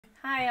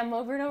Hi, I'm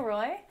Mo Bruno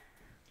Roy.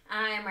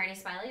 I'm Marty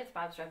Smiley with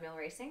Bob's Red Mill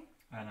Racing.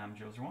 And I'm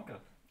Joe Zerwonka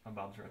of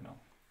Bob's Red Mill.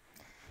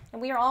 And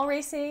we are all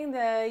racing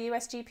the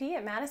USGP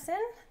at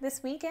Madison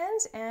this weekend,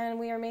 and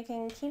we are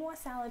making quinoa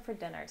salad for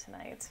dinner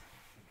tonight.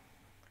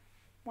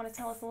 Want to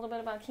tell us a little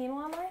bit about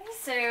quinoa, Marty?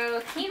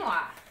 So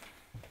quinoa,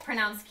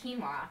 pronounced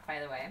quinoa,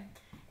 by the way,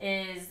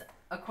 is,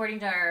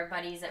 according to our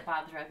buddies at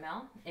Bob's Red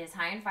Mill, is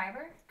high in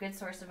fiber, good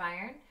source of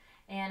iron,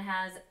 and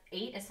has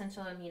 8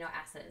 essential amino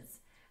acids.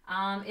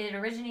 It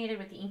originated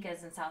with the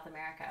Incas in South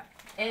America.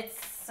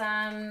 It's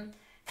kind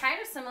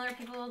of similar.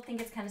 People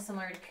think it's kind of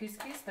similar to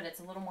couscous, but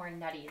it's a little more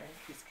nutty than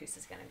couscous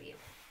is going to be.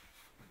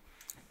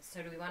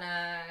 So do we want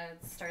to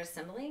start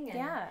assembling and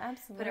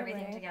absolutely. put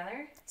everything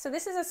together? So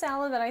this is a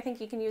salad that I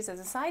think you can use as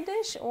a side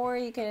dish, or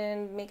you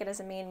can make it as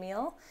a main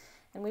meal.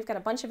 And we've got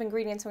a bunch of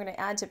ingredients we're going to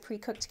add to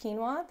pre-cooked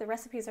quinoa. The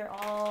recipes are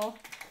all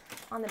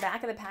on the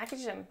back of the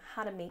package on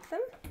how to make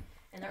them.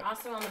 And they're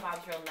also on the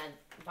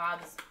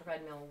Bob's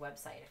Red Mill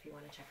website if you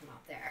want to check them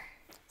out there.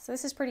 So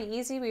this is pretty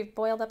easy. We've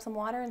boiled up some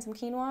water and some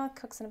quinoa.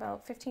 Cooks in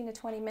about 15 to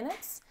 20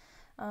 minutes.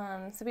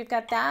 So we've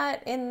got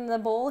that in the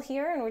bowl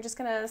here, and we're just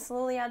going to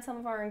slowly add some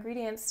of our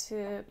ingredients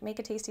to make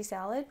a tasty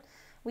salad.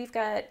 We've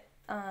got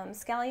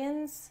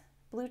scallions,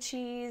 blue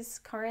cheese,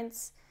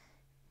 currants,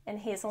 and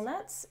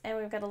hazelnuts. And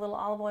we've got a little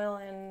olive oil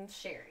and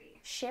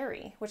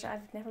sherry, which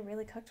I've never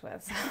really cooked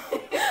with. So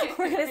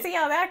we're going to see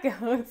how that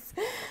goes.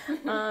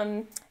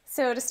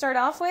 So to start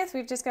off with,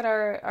 we've just got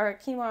our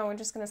quinoa, and we're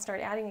just going to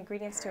start adding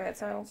ingredients to it.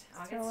 So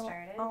I'll throw get a little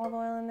started. olive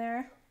oil in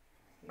there.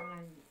 You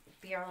want to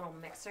be our little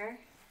mixer?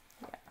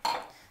 Yeah.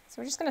 So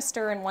we're just going to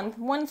stir in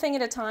one thing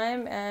at a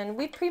time, and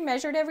we've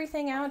pre-measured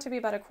everything out to be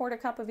about 1/4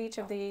 cup of each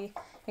of the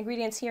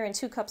ingredients here and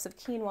 2 cups of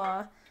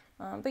quinoa.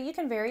 But you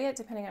can vary it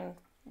depending on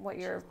what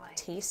your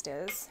taste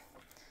is.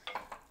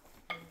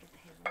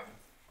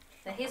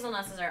 The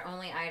hazelnuts is our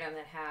only item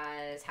that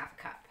has 1/2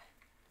 cup.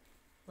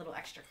 A little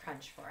extra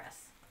crunch for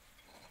us.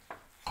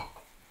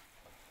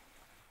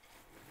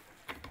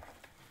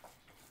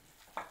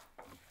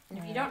 And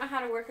if you don't know how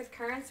to work with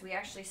currants, we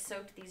actually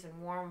soaked these in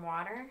warm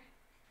water.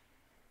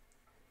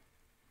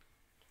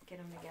 Get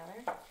them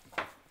together.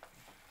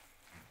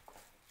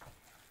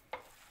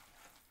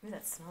 Ooh,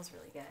 that smells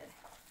really good.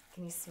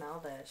 Can you smell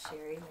the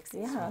sherry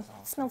mixing? Yeah,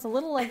 it smells a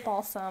little like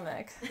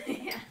balsamic.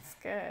 Yeah. It's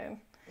good.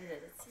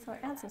 It is. So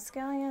add some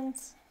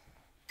scallions.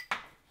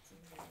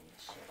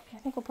 I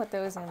think we'll put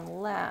those in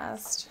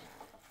last.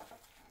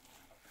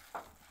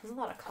 There's a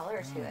lot of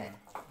color to it.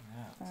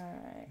 Yeah,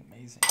 All right.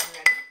 amazing. You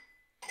ready?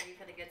 Ready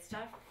for the good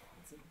stuff?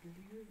 And some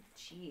blue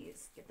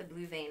cheese. Get the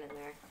blue vein in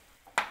there.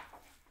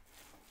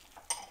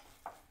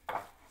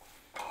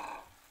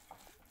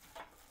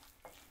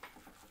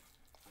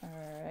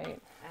 All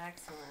right.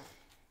 Excellent.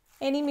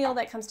 Any meal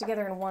that comes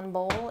together in one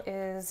bowl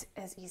is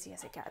as easy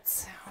as it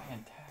gets.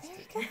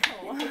 Fantastic. There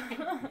you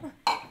go.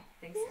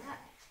 Thanks a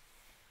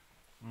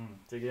lot.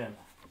 Dig in.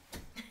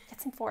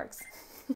 Get some forks.